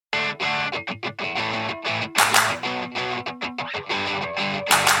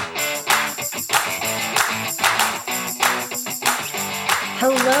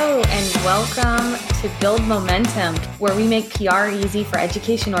Hello and welcome to Build Momentum, where we make PR easy for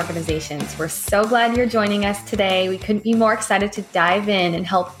education organizations. We're so glad you're joining us today. We couldn't be more excited to dive in and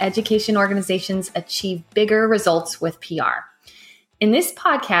help education organizations achieve bigger results with PR. In this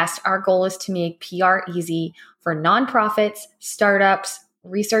podcast, our goal is to make PR easy for nonprofits, startups,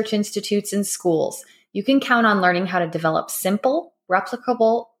 research institutes, and schools. You can count on learning how to develop simple,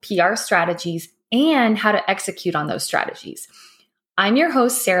 replicable PR strategies and how to execute on those strategies. I'm your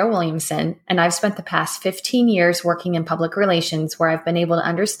host, Sarah Williamson, and I've spent the past 15 years working in public relations where I've been able to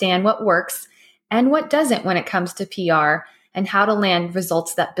understand what works and what doesn't when it comes to PR and how to land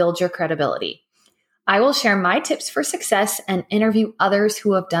results that build your credibility. I will share my tips for success and interview others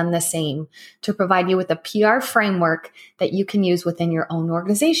who have done the same to provide you with a PR framework that you can use within your own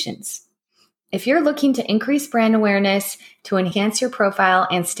organizations. If you're looking to increase brand awareness, to enhance your profile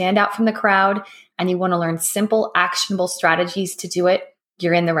and stand out from the crowd, and you want to learn simple, actionable strategies to do it,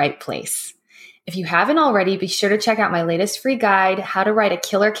 you're in the right place. If you haven't already, be sure to check out my latest free guide, How to Write a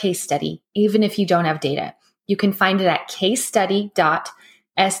Killer Case Study, even if you don't have data. You can find it at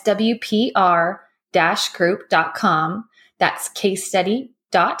casestudy.swpr-group.com. That's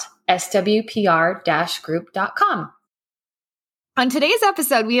casestudy.swpr-group.com. On today's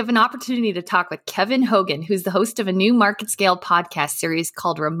episode, we have an opportunity to talk with Kevin Hogan, who's the host of a new market scale podcast series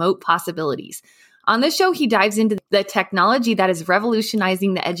called Remote Possibilities. On this show, he dives into the technology that is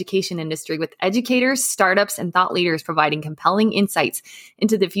revolutionizing the education industry with educators, startups, and thought leaders providing compelling insights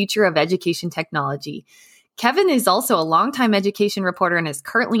into the future of education technology. Kevin is also a longtime education reporter and is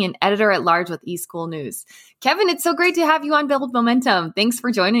currently an editor-at-large with eSchool News. Kevin, it's so great to have you on Build Momentum. Thanks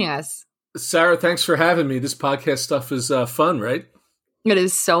for joining us. Sarah, thanks for having me. This podcast stuff is fun, right? It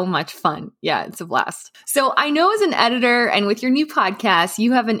is so much fun. Yeah, it's a blast. So I know as an editor and with your new podcast,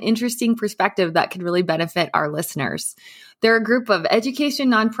 you have an interesting perspective that could really benefit our listeners. They're a group of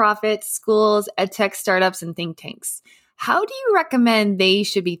education nonprofits, schools, edtech startups, and think tanks. How do you recommend they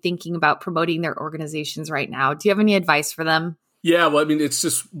should be thinking about promoting their organizations right now? Do you have any advice for them? Yeah, well, I mean, it's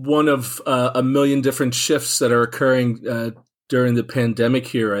just one of a million different shifts that are occurring during the pandemic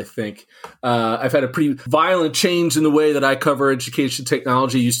here, I think. I've had a pretty violent change in the way that I cover education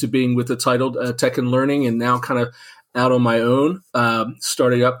technology, used to being with the title Tech and Learning, and now kind of out on my own,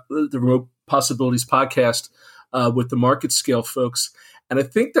 starting up the Remote Possibilities podcast with the market scale folks. And I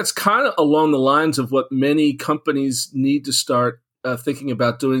think that's kind of along the lines of what many companies need to start thinking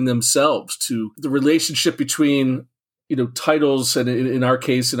about doing themselves, to the relationship between titles, and in our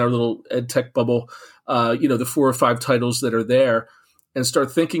case, in our little ed tech bubble, the 4 or 5 titles that are there, and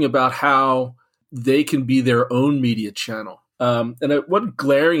start thinking about how they can be their own media channel. One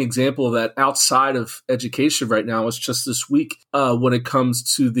glaring example of that outside of education right now is just this week when it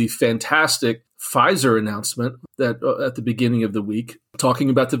comes to the fantastic Pfizer announcement that at the beginning of the week, talking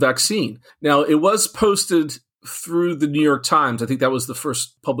about the vaccine. Now, it was posted through the New York Times. I think that was the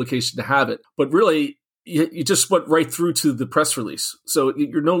first publication to have it. But really, you just went right through to the press release. So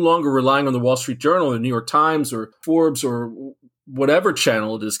you're no longer relying on the Wall Street Journal or the New York Times or Forbes or whatever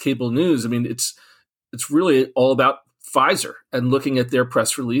channel it is, cable news. I mean, it's really all about Pfizer and looking at their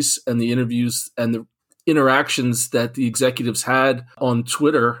press release and the interviews and the interactions that the executives had on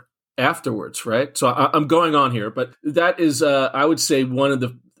Twitter afterwards, right? So I'm going on here, but that is, I would say, one of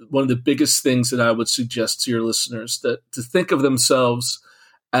the biggest things that I would suggest to your listeners, that to think of themselves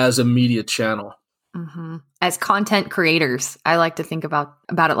as a media channel. Mm-hmm. As content creators, I like to think about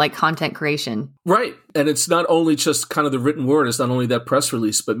it like content creation. Right. And it's not only just kind of the written word. It's not only that press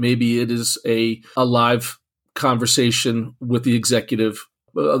release, but maybe it is a live conversation with the executive,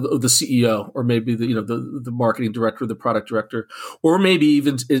 the CEO, or maybe the marketing director, the product director, or maybe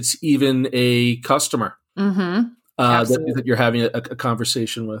it's even a customer that you're having a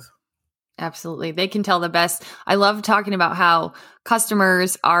conversation with. Absolutely. They can tell the best. I love talking about how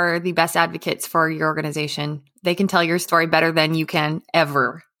customers are the best advocates for your organization. They can tell your story better than you can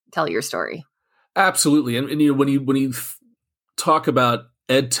ever tell your story. Absolutely. And when you talk about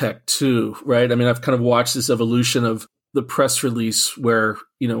ed tech too, right? I mean, I've kind of watched this evolution of the press release where,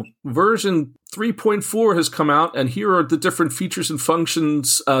 version 3.4 has come out and here are the different features and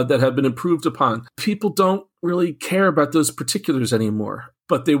functions that have been improved upon. People don't really care about those particulars anymore,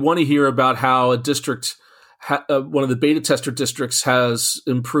 but they want to hear about how a district, one of the beta tester districts, has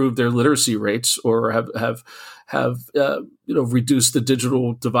improved their literacy rates or have reduced the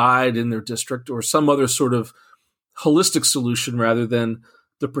digital divide in their district, or some other sort of holistic solution rather than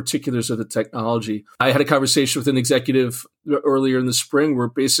the particulars of the technology. I had a conversation with an executive earlier in the spring where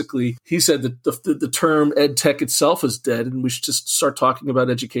basically he said that the term ed tech itself is dead and we should just start talking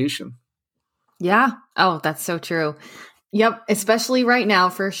about education. Yeah. Oh, that's so true. Yep. Especially right now,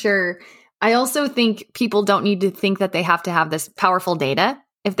 for sure. I also think people don't need to think that they have to have this powerful data.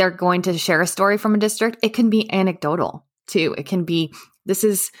 If they're going to share a story from a district, it can be anecdotal too. It can be, this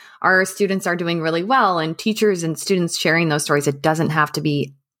is, our students are doing really well, and teachers and students sharing those stories. It doesn't have to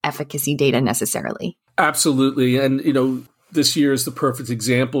be efficacy data necessarily. Absolutely. And, this year is the perfect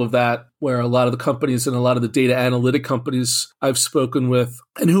example of that, where a lot of the companies and a lot of the data analytic companies I've spoken with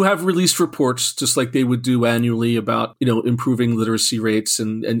and who have released reports just like they would do annually about, improving literacy rates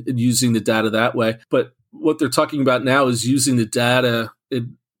and using the data that way. But what they're talking about now is using the data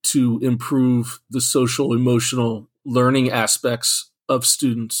to improve the social, emotional learning aspects of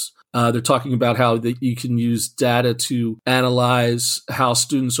students. They're talking about how you can use data to analyze how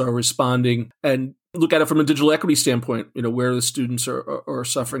students are responding and look at it from a digital equity standpoint, where the students are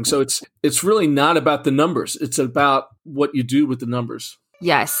suffering. So it's really not about the numbers. It's about what you do with the numbers.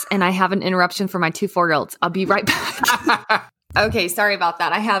 Yes. And I have an interruption for my 2 4-year-olds. I'll be right back. Okay. Sorry about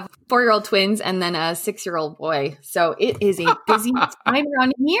that. I have 4-year-old twins and then a 6-year-old boy. So it is a busy time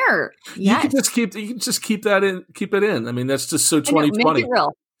around here. Yes. You can just keep it in. I mean, that's just so 2020. Make it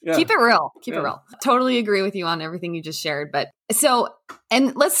real. Yeah. Keep it real. Keep it real. Totally agree with you on everything you just shared. But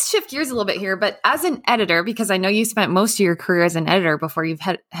and let's shift gears a little bit here. But as an editor, because I know you spent most of your career as an editor before you've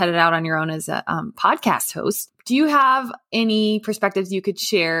headed out on your own as a podcast host, do you have any perspectives you could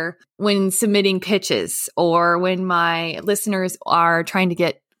share when submitting pitches or when my listeners are trying to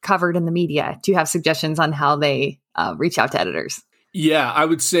get covered in the media? Do you have suggestions on how they reach out to editors? Yeah, I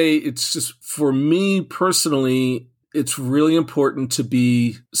would say it's just, for me personally, it's really important to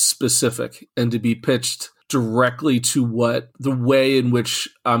be specific and to be pitched directly to the way in which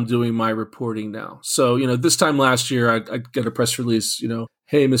I'm doing my reporting now. So, this time last year, I get a press release,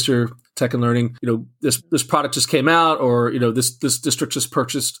 hey, Mr. Tech and Learning, this product just came out, or, this district just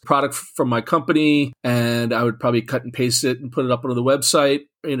purchased product from my company, and I would probably cut and paste it and put it up on the website,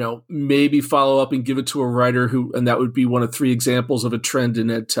 maybe follow up and give it to a writer and that would be one of 3 examples of a trend in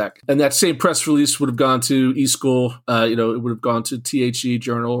ed tech. And that same press release would have gone to eSchool, it would have gone to THE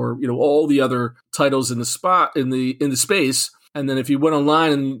Journal, or, all the other titles in the space. And then if you went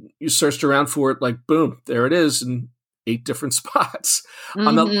online and you searched around for it, like, boom, there it is. And 8 different spots.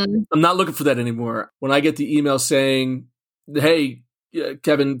 Mm-hmm. I'm not looking for that anymore. When I get the email saying, hey,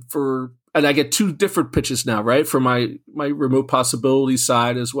 Kevin, and I get 2 different pitches now, right? For my remote possibility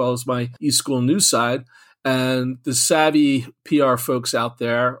side as well as my eSchool news side. And the savvy PR folks out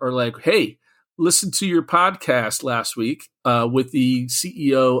there are like, hey, listen to your podcast last week with the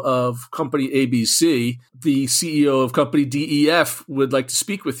CEO of company ABC. The CEO of company DEF would like to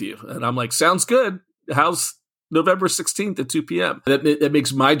speak with you. And I'm like, sounds good. How's November 16th at 2 p.m. That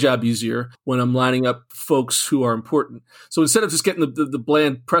makes my job easier when I'm lining up folks who are important. So instead of just getting the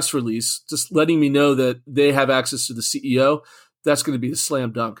bland press release, just letting me know that they have access to the CEO, that's going to be a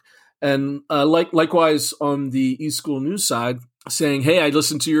slam dunk. And likewise on the eSchool news side, saying, hey, I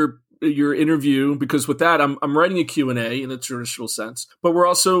listened to your interview, because with that, I'm writing a Q&A in a traditional sense, but we're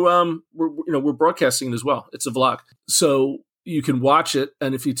also we're broadcasting it as well. It's a vlog. So you can watch it.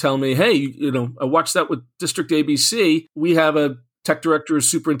 And if you tell me, hey, I watched that with District ABC, we have a tech director or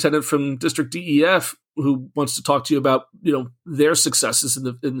superintendent from District DEF who wants to talk to you about, their successes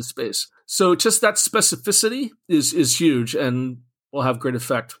in the space. So just that specificity is huge and will have great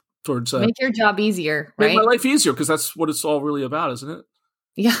effect towards make your job easier, right? Make my life easier, because that's what it's all really about, isn't it?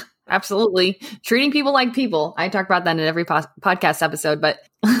 Yeah, absolutely. Treating people like people. I talk about that in every podcast episode, but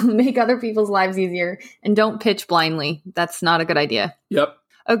make other people's lives easier and don't pitch blindly. That's not a good idea. Yep.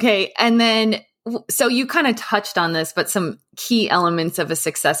 Okay. And then, so you kind of touched on this, but some key elements of a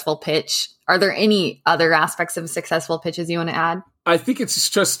successful pitch. Are there any other aspects of successful pitches you want to add? I think it's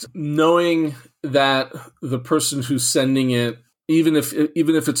just knowing that the person who's sending it, even if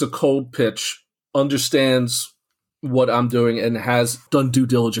it's a cold pitch, understands what I'm doing and has done due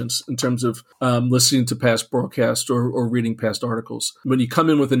diligence in terms of listening to past broadcasts or reading past articles. When you come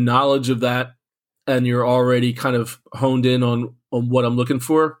in with a knowledge of that and you're already kind of honed in on what I'm looking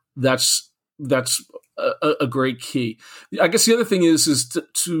for, that's a great key. I guess the other thing is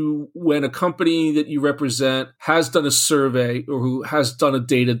to when a company that you represent has done a survey or who has done a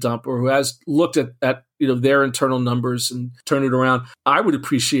data dump or who has looked at their internal numbers and turned it around, I would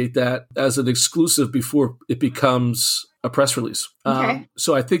appreciate that as an exclusive before it becomes a press release. Okay.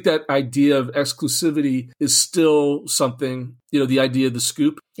 So I think that idea of exclusivity is still something, the idea of the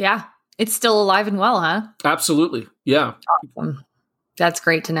scoop. Yeah. It's still alive and well, huh? Absolutely. Yeah. Awesome. That's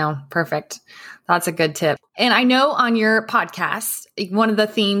great to know. Perfect. That's a good tip. And I know on your podcast, one of the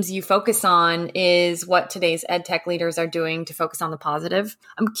themes you focus on is what today's ed tech leaders are doing to focus on the positive.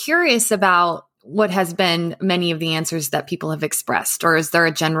 I'm curious about what has been many of the answers that people have expressed? Or is there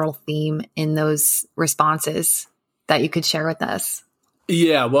a general theme in those responses that you could share with us?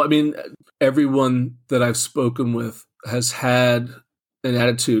 Yeah, well, I mean, everyone that I've spoken with has had an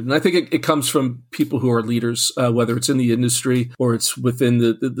attitude, and I think it comes from people who are leaders, whether it's in the industry or it's within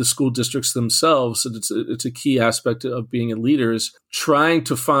the school districts themselves. And it's a key aspect of being a leader is trying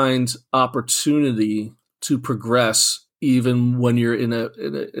to find opportunity to progress, even when you're in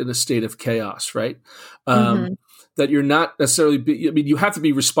a state of chaos, right? That you're not necessarily. You have to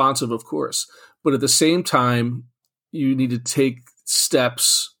be responsive, of course, but at the same time, you need to take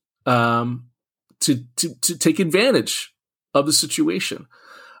steps to take advantage of the situation.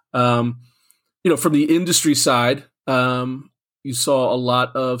 From the industry side, you saw a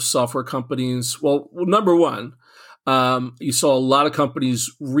lot of software companies. Well, number one, you saw a lot of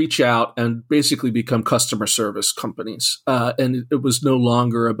companies reach out and basically become customer service companies. And it was no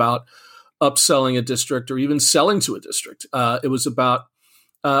longer about upselling a district or even selling to a district. It was about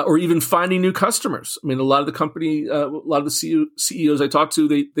or even finding new customers. I mean, a lot of the CEOs I talked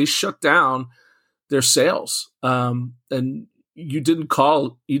to, they shut down their sales, and you didn't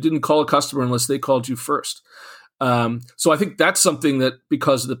call a customer unless they called you first. So I think that's something that,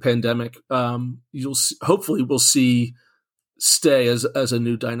 because of the pandemic, hopefully we'll see stay as a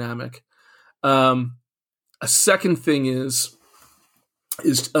new dynamic. A second thing is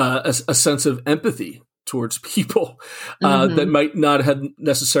a sense of empathy towards people that might not have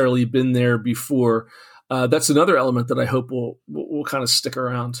necessarily been there before. That's another element that I hope will kind of stick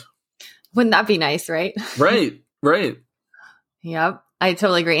around. Wouldn't that be nice, right? Right. Yep, I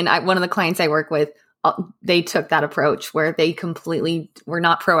totally agree. And one of the clients I work with, they took that approach where they completely were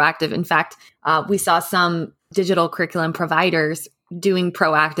not proactive. In fact, we saw some digital curriculum providers doing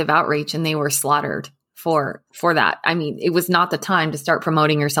proactive outreach, and they were slaughtered for that. I mean, it was not the time to start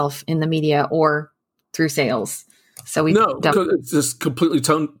promoting yourself in the media or through sales. So it's just completely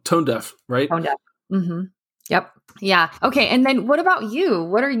tone deaf, right? Tone deaf. Mm-hmm. Yep. Yeah. Okay. And then what about you?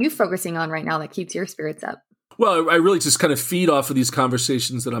 What are you focusing on right now that keeps your spirits up? Well, I really just kind of feed off of these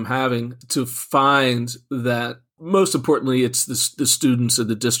conversations that I'm having to find that, most importantly, it's the students and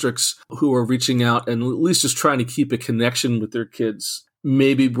the districts who are reaching out and at least just trying to keep a connection with their kids.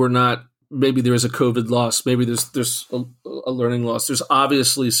 Maybe there is a COVID loss. Maybe there's a learning loss. There's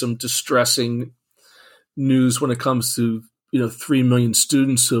obviously some distressing news when it comes to 3 million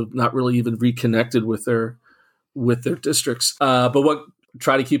students who have not really even reconnected with their districts. But what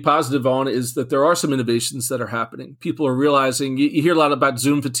try to keep positive on is that there are some innovations that are happening. People are realizing, you hear a lot about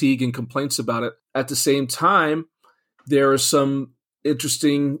Zoom fatigue and complaints about it. At the same time, there are some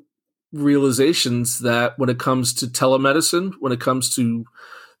interesting realizations that when it comes to telemedicine, when it comes to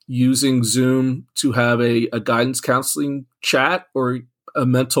using Zoom to have a guidance counseling chat or a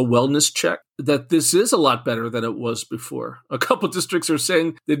mental wellness check, that this is a lot better than it was before. A couple of districts are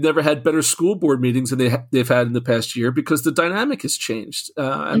saying they've never had better school board meetings than they've had in the past year because the dynamic has changed.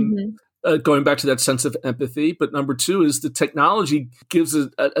 Going back to that sense of empathy. But number two is the technology gives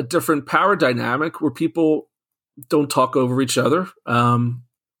a different power dynamic where people don't talk over each other. And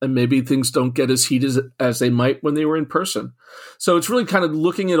maybe things don't get as heated as they might when they were in person. So it's really kind of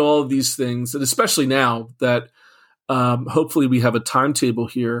looking at all of these things, and especially now that hopefully we have a timetable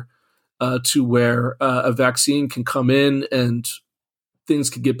here to where a vaccine can come in and things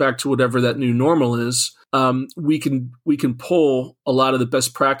can get back to whatever that new normal is. We can pull a lot of the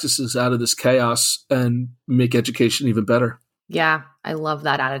best practices out of this chaos and make education even better. Yeah, I love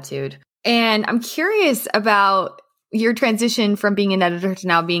that attitude. And I'm curious about your transition from being an editor to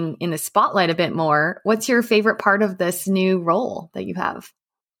now being in the spotlight a bit more. What's your favorite part of this new role that you have?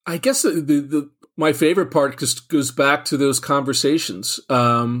 I guess my favorite part just goes back to those conversations.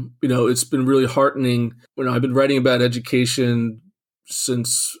 It's been really heartening. I've been writing about education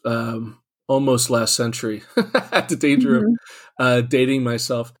since almost last century, at the danger of dating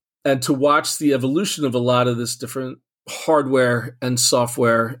myself, and to watch the evolution of a lot of this different hardware and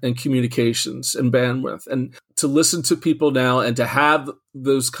software and communications and bandwidth, and to listen to people now and to have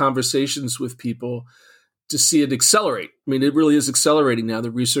those conversations with people, to see it accelerate. I mean, it really is accelerating now. The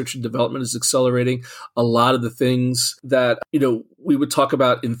research and development is accelerating. A lot of the things that, we would talk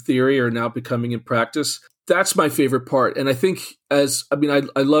about in theory are now becoming in practice. That's my favorite part. And I think I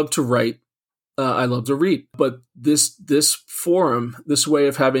love to write. I love to read, but this forum, this way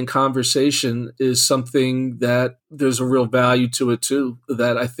of having conversation is something that there's a real value to it too,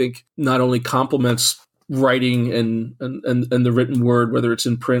 that I think not only complements writing and the written word, whether it's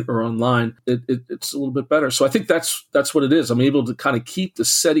in print or online, it's a little bit better. So I think that's what it is. I'm able to kind of keep the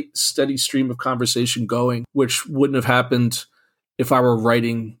steady stream of conversation going, which wouldn't have happened if I were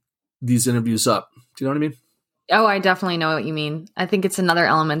writing these interviews up. Do you know what I mean? Oh, I definitely know what you mean. I think it's another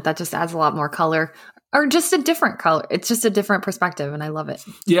element that just adds a lot more color, or just a different color. It's just a different perspective, and I love it.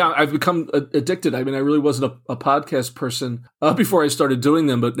 Yeah, I've become addicted. I mean, I really wasn't a podcast person before I started doing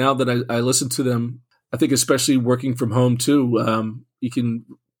them, but now that I listen to them, I think especially working from home too, you can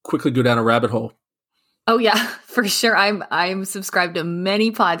quickly go down a rabbit hole. Oh yeah, for sure. I'm subscribed to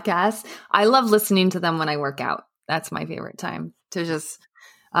many podcasts. I love listening to them when I work out. That's my favorite time to just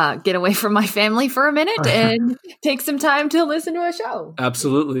get away from my family for a minute and take some time to listen to a show.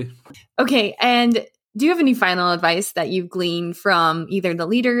 Absolutely. Okay. And do you have any final advice that you've gleaned from either the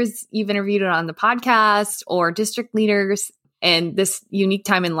leaders you've interviewed on the podcast or district leaders and this unique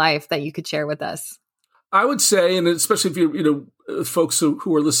time in life that you could share with us? I would say, and especially if you folks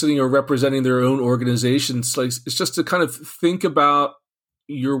who are listening or representing their own organizations, like it's just to kind of think about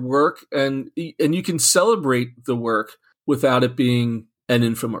your work and you can celebrate the work without it being an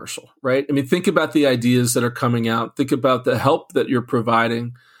infomercial, right? I mean, think about the ideas that are coming out. Think about the help that you're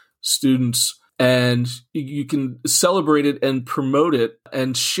providing students, and you can celebrate it and promote it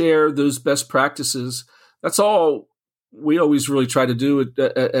and share those best practices. That's all we always really try to do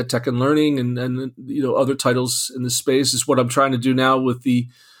at Tech and Learning and other titles in the space is what I'm trying to do now with the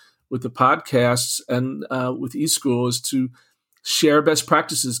podcasts and with eSchool is to share best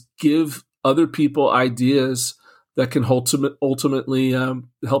practices, give other people ideas that can ultimately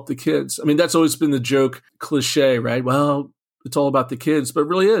help the kids. I mean, that's always been the joke cliche, right? Well, it's all about the kids, but it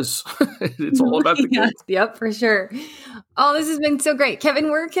really is. It's all about the kids. Yep, for sure. Oh, this has been so great. Kevin,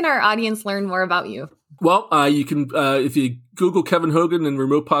 where can our audience learn more about you? Well, you can, if you Google Kevin Hogan and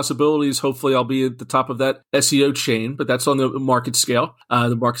remote possibilities, hopefully I'll be at the top of that SEO chain, but that's on the market scale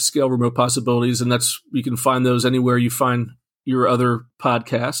remote possibilities. And you can find those anywhere you find your other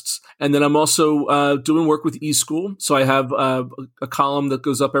podcasts. And then I'm also doing work with eSchool. So I have a column that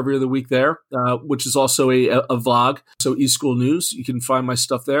goes up every other week there, which is also a vlog. So eSchool News, you can find my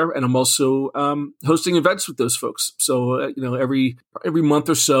stuff there. And I'm also hosting events with those folks. So, every month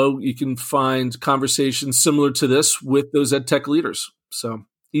or so, you can find conversations similar to this with those ed tech leaders. So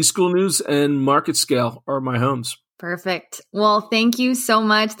eSchool News and Market Scale are my homes. Perfect. Well, thank you so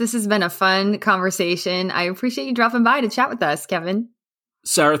much. This has been a fun conversation. I appreciate you dropping by to chat with us, Kevin.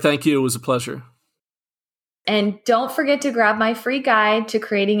 Sarah, thank you. It was a pleasure. And don't forget to grab my free guide to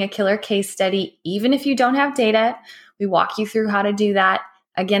creating a killer case study. Even if you don't have data, we walk you through how to do that.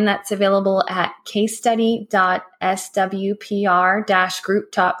 Again, that's available at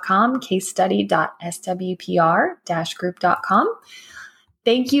casestudy.swpr-group.com, casestudy.swpr-group.com.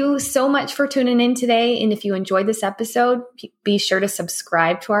 Thank you so much for tuning in today. And if you enjoyed this episode, be sure to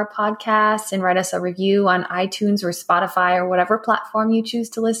subscribe to our podcast and write us a review on iTunes or Spotify or whatever platform you choose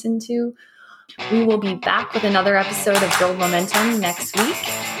to listen to. We will be back with another episode of Build Momentum next week.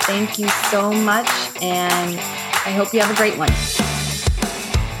 Thank you so much, and I hope you have a great one.